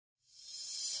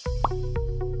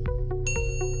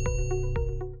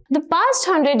The past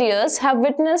 100 years have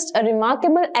witnessed a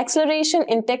remarkable acceleration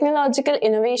in technological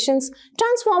innovations,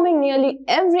 transforming nearly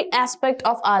every aspect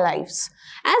of our lives.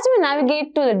 As we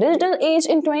navigate to the digital age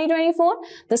in 2024,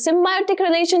 the symbiotic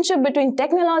relationship between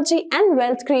technology and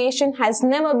wealth creation has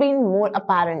never been more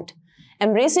apparent.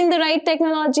 Embracing the right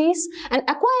technologies and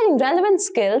acquiring relevant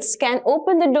skills can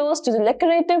open the doors to the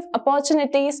lucrative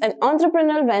opportunities and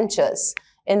entrepreneurial ventures.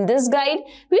 In this guide,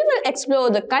 we will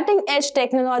explore the cutting-edge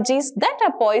technologies that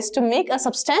are poised to make a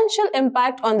substantial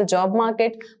impact on the job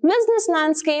market, business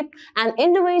landscape, and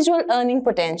individual earning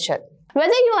potential.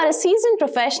 Whether you are a seasoned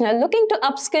professional looking to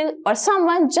upskill or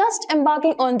someone just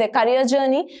embarking on their career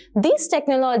journey, these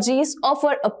technologies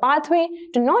offer a pathway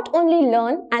to not only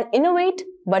learn and innovate,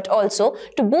 but also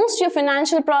to boost your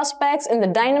financial prospects in the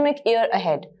dynamic year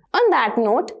ahead. On that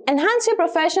note, enhance your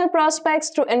professional prospects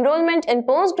through enrollment in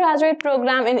postgraduate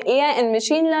program in AI and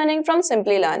machine learning from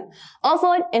Simplilearn,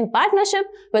 offered in partnership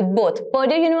with both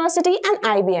Purdue University and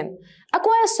IBM.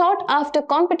 Acquire sought-after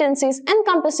competencies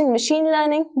encompassing machine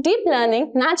learning, deep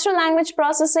learning, natural language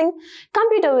processing,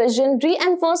 computer vision,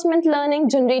 reinforcement learning,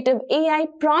 generative AI,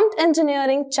 prompt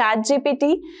engineering,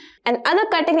 ChatGPT, and other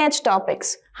cutting-edge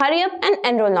topics. Hurry up and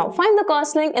enroll now. Find the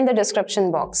course link in the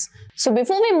description box. So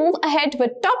before we move ahead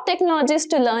with top technologies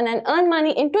to learn and earn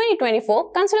money in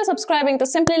 2024, consider subscribing to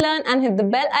Simplilearn and hit the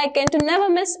bell icon to never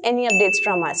miss any updates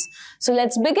from us. So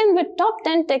let's begin with top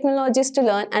 10 technologies to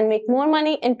learn and make more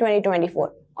money in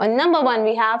 2024. On number 1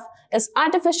 we have is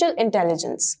artificial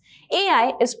intelligence.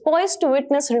 AI is poised to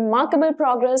witness remarkable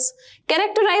progress,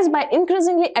 characterized by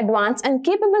increasingly advanced and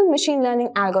capable machine learning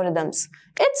algorithms.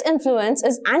 Its influence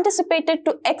is anticipated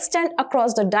to extend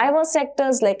across the diverse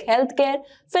sectors like healthcare,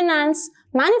 finance,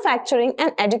 manufacturing,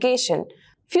 and education,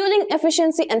 fueling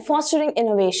efficiency and fostering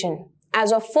innovation.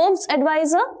 As of Forbes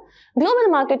Advisor, global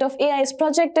market of AI is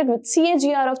projected with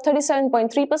CAGR of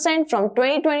 37.3% from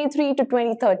 2023 to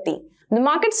 2030. The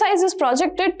market size is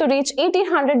projected to reach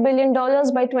 $1,800 billion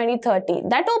by 2030.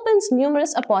 That opens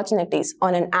numerous opportunities.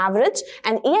 On an average,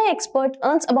 an AI expert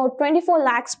earns about 24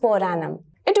 lakhs per annum.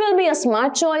 It will be a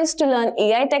smart choice to learn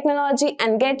AI technology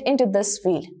and get into this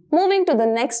field. Moving to the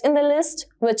next in the list,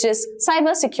 which is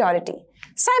cybersecurity.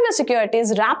 Cybersecurity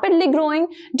is rapidly growing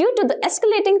due to the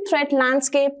escalating threat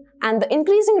landscape and the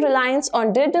increasing reliance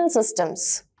on digital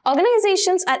systems.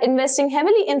 Organizations are investing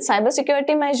heavily in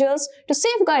cybersecurity measures to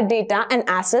safeguard data and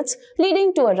assets,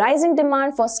 leading to a rising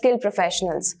demand for skilled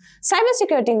professionals.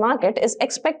 Cybersecurity market is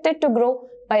expected to grow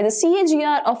by the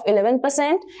CAGR of 11%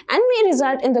 and may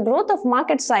result in the growth of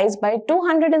market size by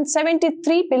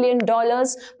 $273 billion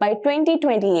by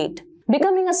 2028.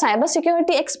 Becoming a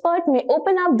cybersecurity expert may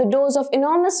open up the doors of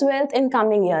enormous wealth in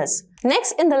coming years.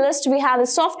 Next in the list we have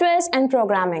is softwares and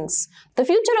programmings. The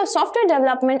future of software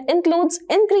development includes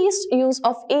increased use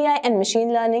of AI and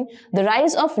machine learning, the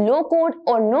rise of low-code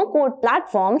or no-code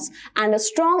platforms, and a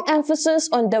strong emphasis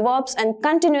on DevOps and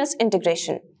continuous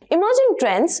integration. Emerging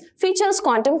trends features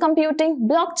quantum computing,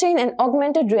 blockchain, and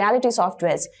augmented reality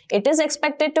softwares. It is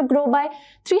expected to grow by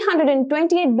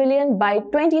 $328 billion by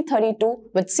 2032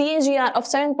 with CAGR of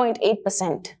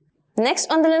 7.8%. Next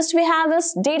on the list we have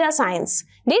is data science.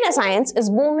 Data science is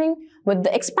booming with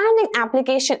the expanding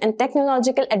application and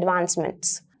technological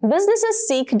advancements. Businesses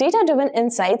seek data-driven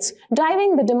insights,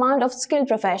 driving the demand of skilled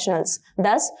professionals,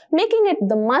 thus making it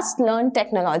the must-learn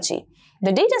technology.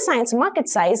 The data science market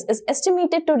size is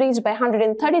estimated to reach by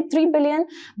 $133 billion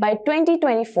by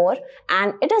 2024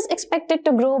 and it is expected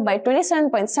to grow by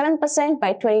 27.7%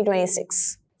 by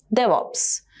 2026.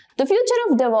 DevOps. The future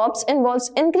of DevOps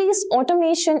involves increased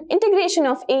automation, integration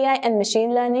of AI and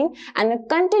machine learning, and a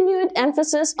continued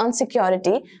emphasis on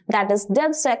security, that is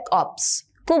DevSecOps.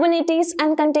 Kubernetes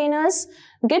and containers,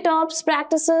 GitOps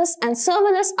practices, and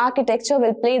serverless architecture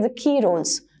will play the key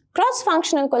roles.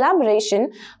 Cross-functional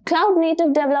collaboration,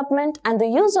 cloud-native development, and the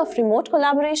use of remote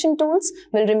collaboration tools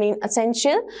will remain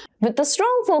essential, with a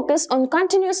strong focus on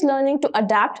continuous learning to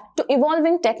adapt to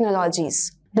evolving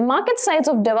technologies. The market size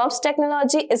of DevOps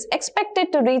technology is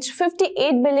expected to reach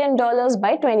 $58 billion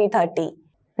by 2030.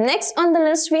 Next on the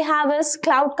list we have is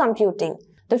cloud computing.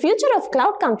 The future of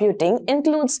cloud computing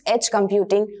includes edge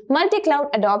computing, multi-cloud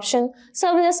adoption,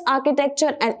 serverless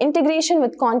architecture, and integration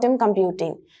with quantum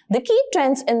computing. The key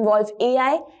trends involve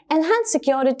AI, enhanced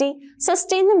security,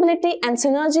 sustainability, and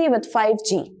synergy with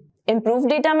 5G. Improved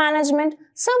data management,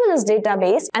 serverless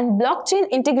database, and blockchain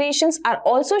integrations are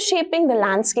also shaping the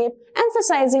landscape,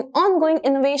 emphasizing ongoing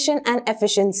innovation and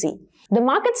efficiency. The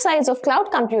market size of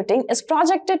cloud computing is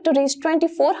projected to reach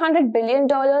 $2,400 billion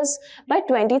by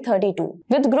 2032,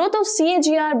 with growth of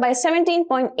CAGR by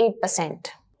 17.8%.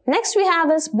 Next we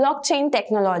have is blockchain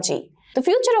technology. The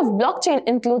future of blockchain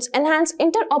includes enhanced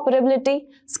interoperability,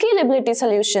 scalability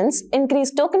solutions,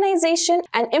 increased tokenization,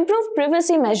 and improved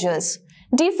privacy measures.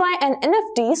 DeFi and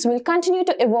NFTs will continue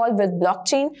to evolve with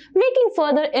blockchain, making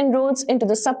further inroads into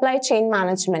the supply chain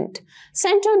management.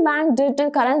 Central bank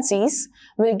digital currencies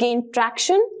will gain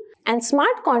traction, and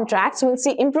smart contracts will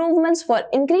see improvements for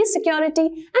increased security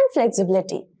and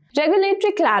flexibility.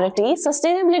 Regulatory clarity,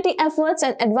 sustainability efforts,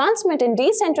 and advancement in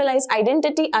decentralized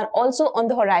identity are also on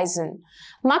the horizon.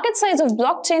 Market size of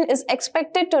blockchain is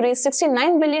expected to reach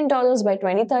 $69 billion by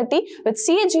 2030 with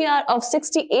CAGR of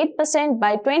 68%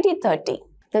 by 2030.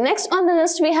 The next on the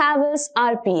list we have is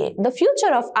RPA. The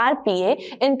future of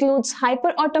RPA includes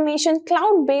hyper-automation,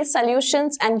 cloud-based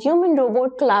solutions, and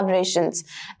human-robot collaborations.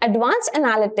 Advanced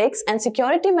analytics and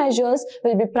security measures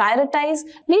will be prioritized,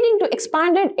 leading to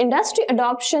expanded industry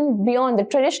adoption beyond the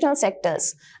traditional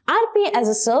sectors. RPA as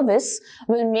a service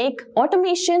will make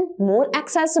automation more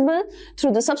accessible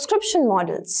through the subscription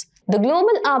models. The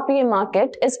global RPA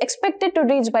market is expected to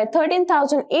reach by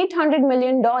 $13,800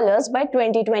 million by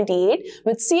 2028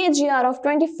 with CAGR of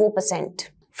 24%.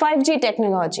 5G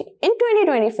technology. In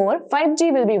 2024,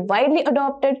 5G will be widely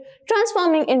adopted,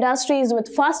 transforming industries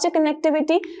with faster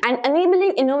connectivity and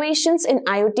enabling innovations in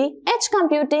IoT, edge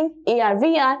computing,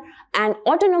 AR/VR, and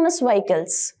autonomous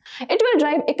vehicles. It will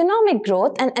drive economic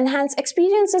growth and enhance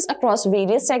experiences across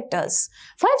various sectors.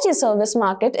 5G service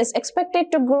market is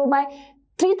expected to grow by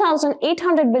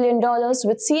 $3,800 billion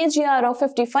with CAGR of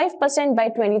 55% by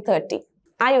 2030.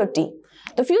 IoT.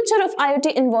 The future of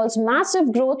IoT involves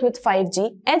massive growth with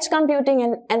 5G, edge computing,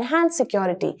 and enhanced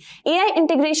security. AI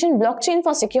integration, blockchain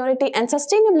for security, and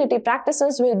sustainability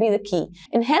practices will be the key.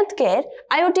 In healthcare,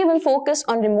 IoT will focus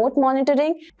on remote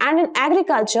monitoring, and in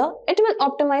agriculture, it will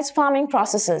optimize farming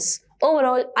processes.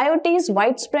 Overall, IoT's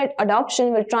widespread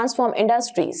adoption will transform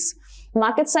industries.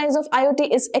 Market size of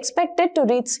IoT is expected to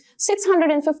reach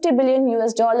 $650 billion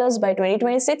by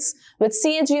 2026 with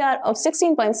CAGR of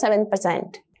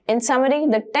 16.7%. In summary,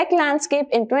 the tech landscape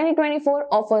in 2024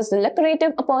 offers the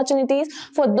lucrative opportunities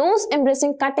for those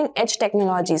embracing cutting-edge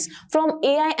technologies, from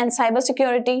AI and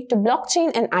cybersecurity to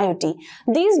blockchain and IoT.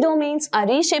 These domains are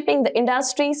reshaping the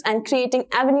industries and creating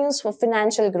avenues for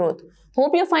financial growth.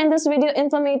 Hope you find this video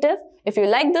informative. If you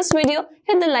like this video,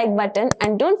 hit the like button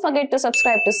and don't forget to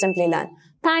subscribe to Simplilearn.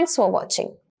 Thanks for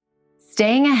watching.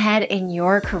 Staying ahead in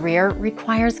your career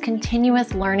requires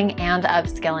continuous learning and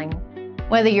upskilling.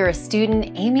 Whether you're a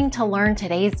student aiming to learn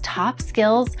today's top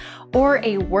skills or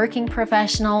a working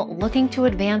professional looking to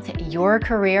advance your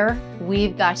career,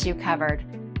 we've got you covered.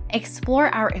 Explore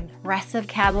our impressive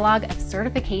catalog of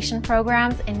certification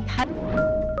programs and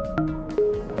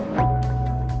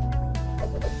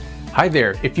Hi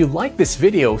there, if you like this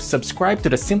video, subscribe to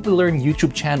the Simplilearn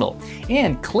YouTube channel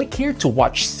and click here to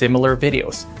watch similar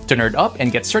videos. To nerd up and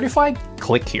get certified,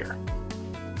 click here.